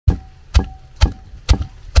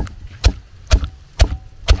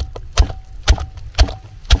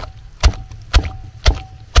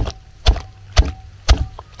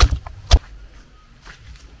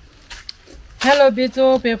Hello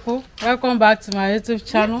beautiful people, welcome back to my YouTube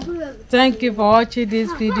channel. Thank you for watching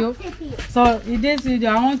this video. So in this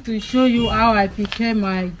video I want to show you how I prepare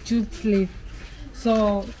my jute sleeve.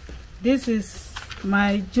 So this is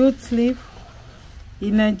my jute sleeve.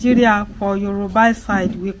 In Nigeria, for Yoruba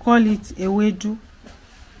side, we call it ewedu.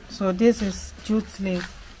 So this is jute sleeve.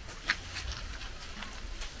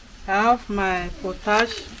 I have my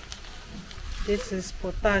potash. This is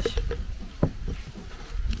potash,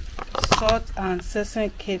 salt and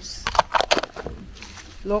sesame cakes,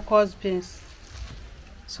 locust beans.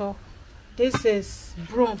 So this is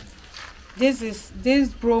broom. This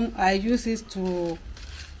broom I use it to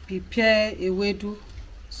prepare ewedu.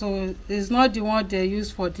 So it's not the one they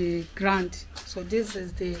use for the grind. So this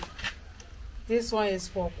one is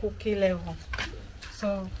for cooking level.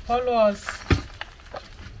 So follow us.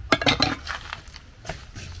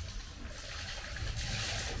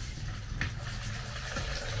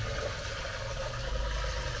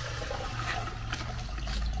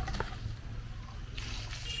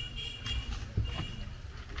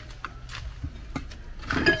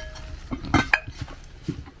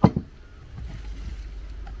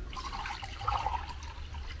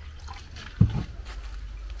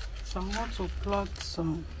 So I want to plug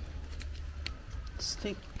some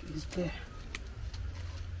stick is there.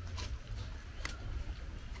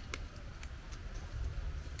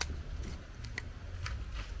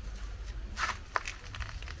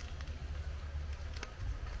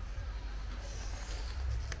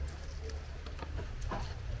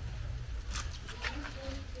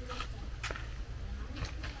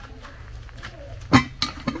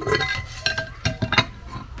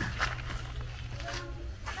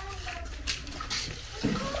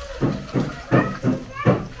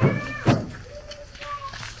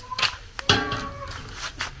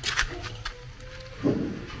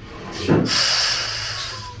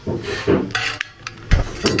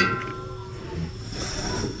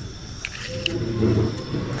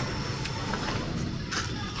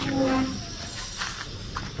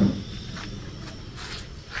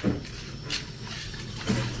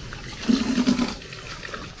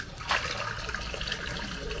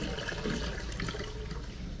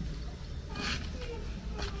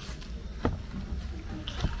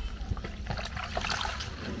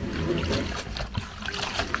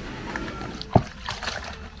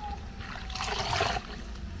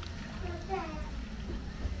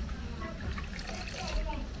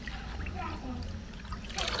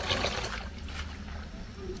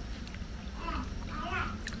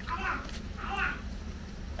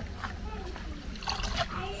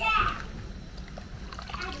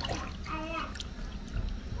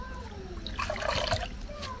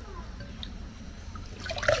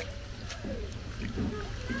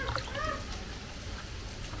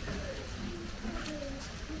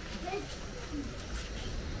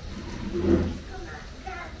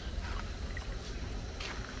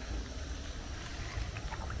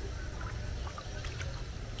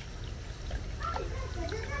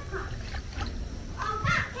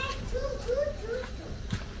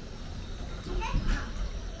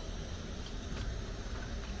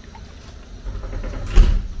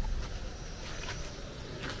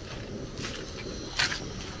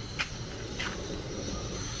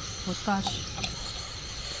 Potash.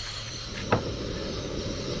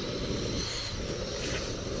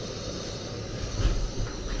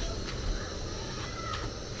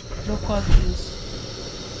 Locust beans.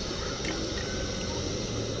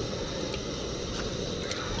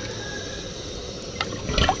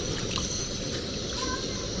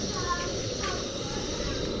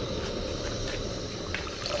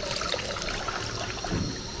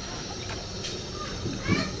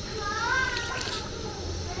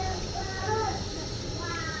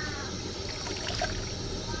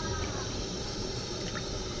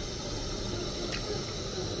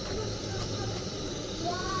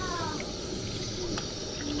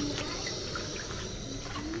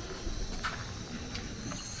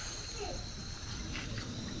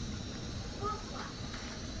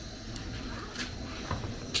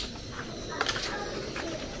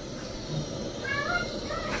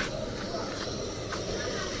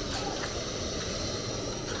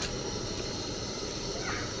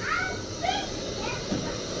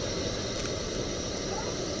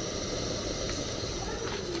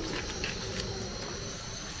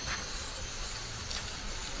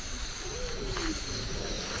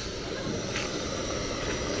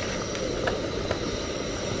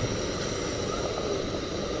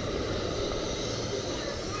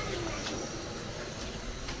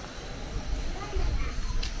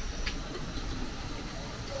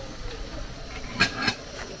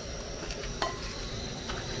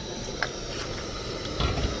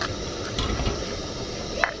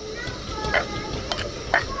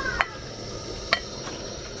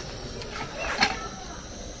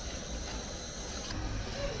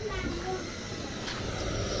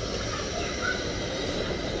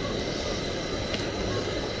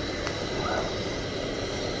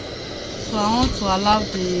 So I want to allow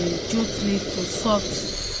the jute leaf to soft.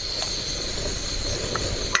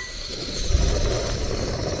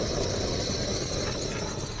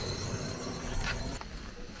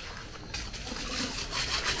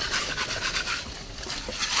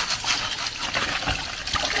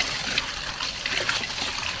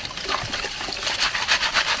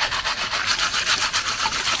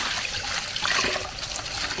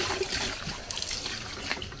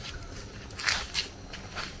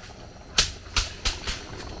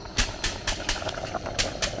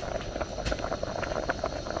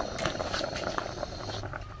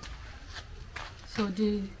 So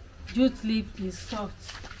the jute leaf is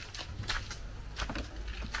soft.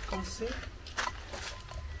 You can see,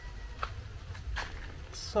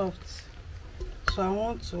 soft. So I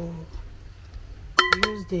want to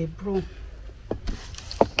use the broom.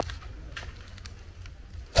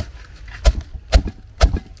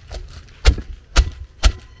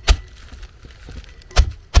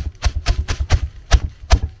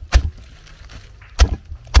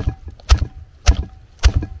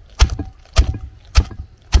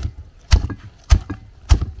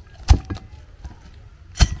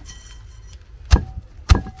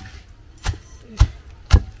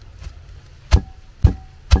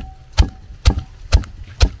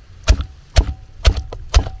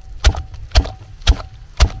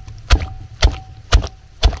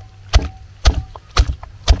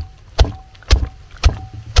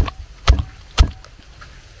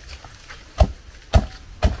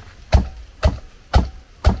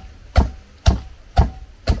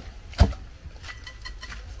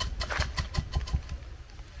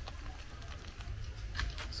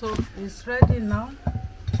 So it's ready now.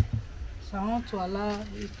 So I want to allow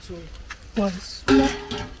it to boil small.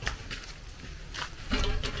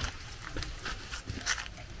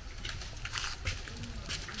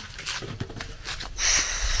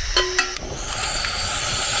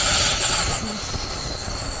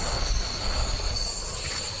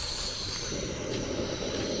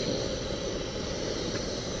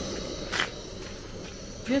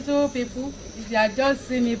 Beautiful people, if you are just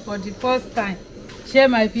seeing me for the first time, share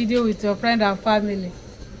my video with your friend and family.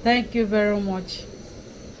 Thank you very much.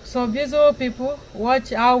 So beautiful people,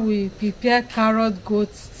 watch how we prepare carrot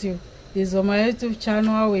goat stew. It's on my YouTube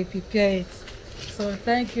channel how we prepare it. So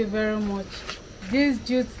thank you very much. This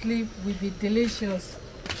jute leaf will be delicious.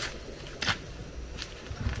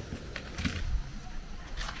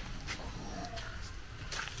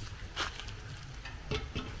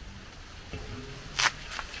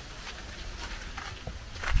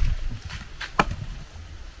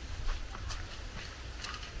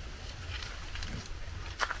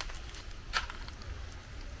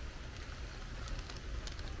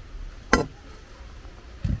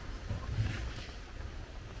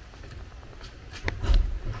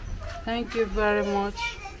 Thank you very much.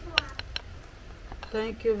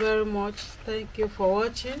 Thank you very much. Thank you for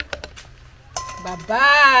watching. Bye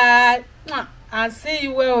bye. And see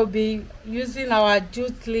you where we'll be using our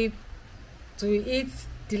jute leaf to eat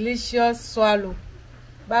delicious swallow.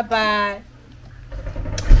 Bye bye.